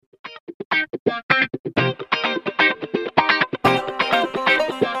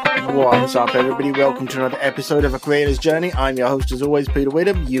What's up, everybody? Welcome to another episode of A Creator's Journey. I'm your host, as always, Peter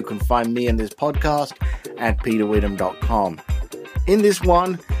Widom. You can find me in this podcast at peterwidom.com. In this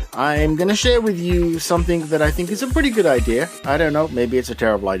one, I'm going to share with you something that I think is a pretty good idea. I don't know, maybe it's a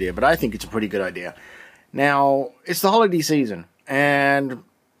terrible idea, but I think it's a pretty good idea. Now, it's the holiday season, and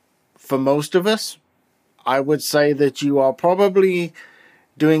for most of us, I would say that you are probably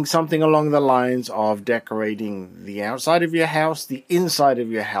doing something along the lines of decorating the outside of your house, the inside of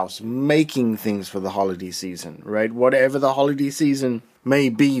your house, making things for the holiday season, right? Whatever the holiday season may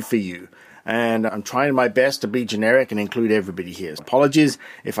be for you. And I'm trying my best to be generic and include everybody here. Apologies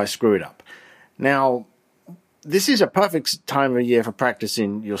if I screw it up. Now, this is a perfect time of year for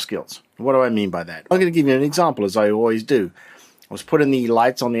practicing your skills. What do I mean by that? I'm going to give you an example, as I always do. I was putting the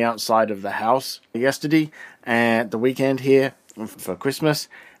lights on the outside of the house yesterday and the weekend here for Christmas,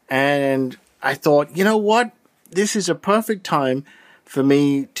 and I thought, you know what? This is a perfect time for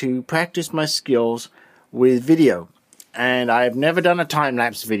me to practice my skills with video. And I've never done a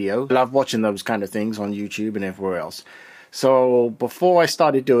time-lapse video. I love watching those kind of things on YouTube and everywhere else. So before I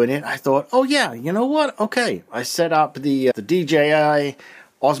started doing it, I thought, oh yeah, you know what? Okay, I set up the DJI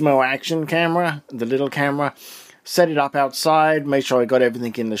Osmo Action camera, the little camera, set it up outside, made sure I got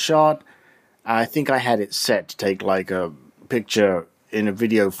everything in the shot. I think I had it set to take like a picture in a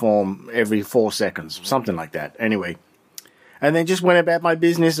video form every 4 seconds, something like that. Anyway, and then just went about my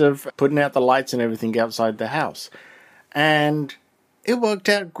business of putting out the lights and everything outside the house. And it worked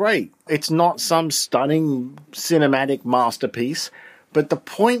out great. It's not some stunning cinematic masterpiece, but the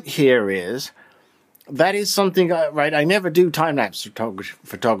point here is that is something, right? I never do time-lapse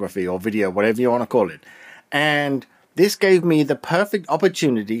photography or video, whatever you want to call it. And this gave me the perfect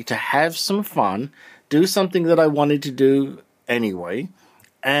opportunity to have some fun, do something that I wanted to do anyway,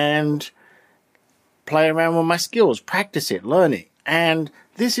 and play around with my skills, practice it, learn it. And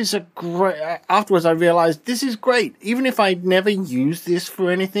this is a great, afterwards I realized this is great. Even if I'd never used this for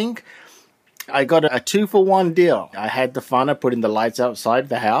anything, I got a 2-for-1 deal. I had the fun of putting the lights outside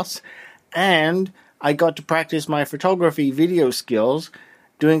the house, and I got to practice my photography video skills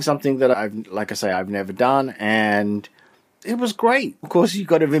doing something that I've never done, and it was great. Of course, you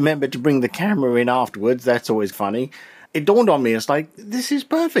got to remember to bring the camera in afterwards. That's always funny. It dawned on me, it's like, this is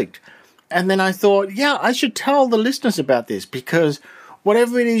perfect. And then I thought, yeah, I should tell the listeners about this, because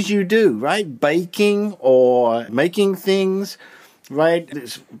whatever it is you do, right? Baking or making things, right?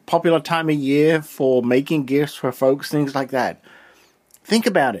 It's a popular time of year for making gifts for folks, things like that. Think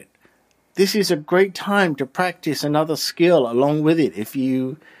about it. This is a great time to practice another skill along with it if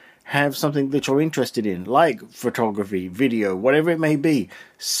you have something that you're interested in, like photography, video, whatever it may be.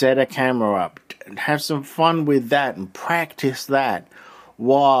 Set a camera up, have some fun with that and practice that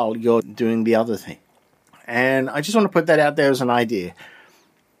while you're doing the other thing. And I just want to put that out there as an idea.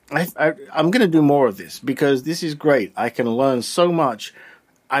 I'm going to do more of this because this is great. I can learn so much.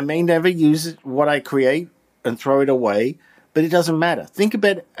 I may never use what I create and throw it away, but it doesn't matter. Think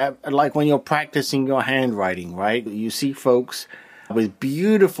about it like when you're practicing your handwriting, right? You see folks with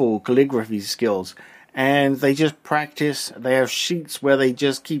beautiful calligraphy skills, and they just practice. They have sheets where they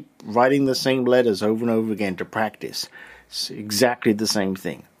just keep writing the same letters over and over again to practice. It's exactly the same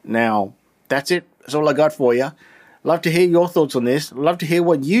thing. Now, that's it. That's all I got for you. Love to hear your thoughts on this. Love to hear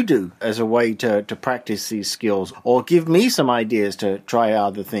what you do as a way to practice these skills, or give me some ideas to try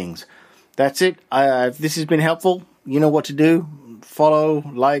other things. That's it. If this has been helpful, you know what to do. Follow,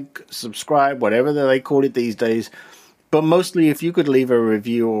 like, subscribe, whatever they call it these days. But mostly, if you could leave a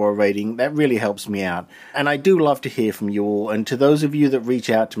review or a rating, that really helps me out. And I do love to hear from you all. And to those of you that reach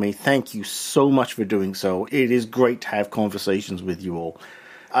out to me, thank you so much for doing so. It is great to have conversations with you all.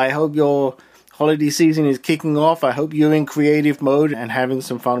 I hope your holiday season is kicking off. I hope you're in creative mode and having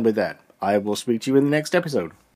some fun with that. I will speak to you in the next episode.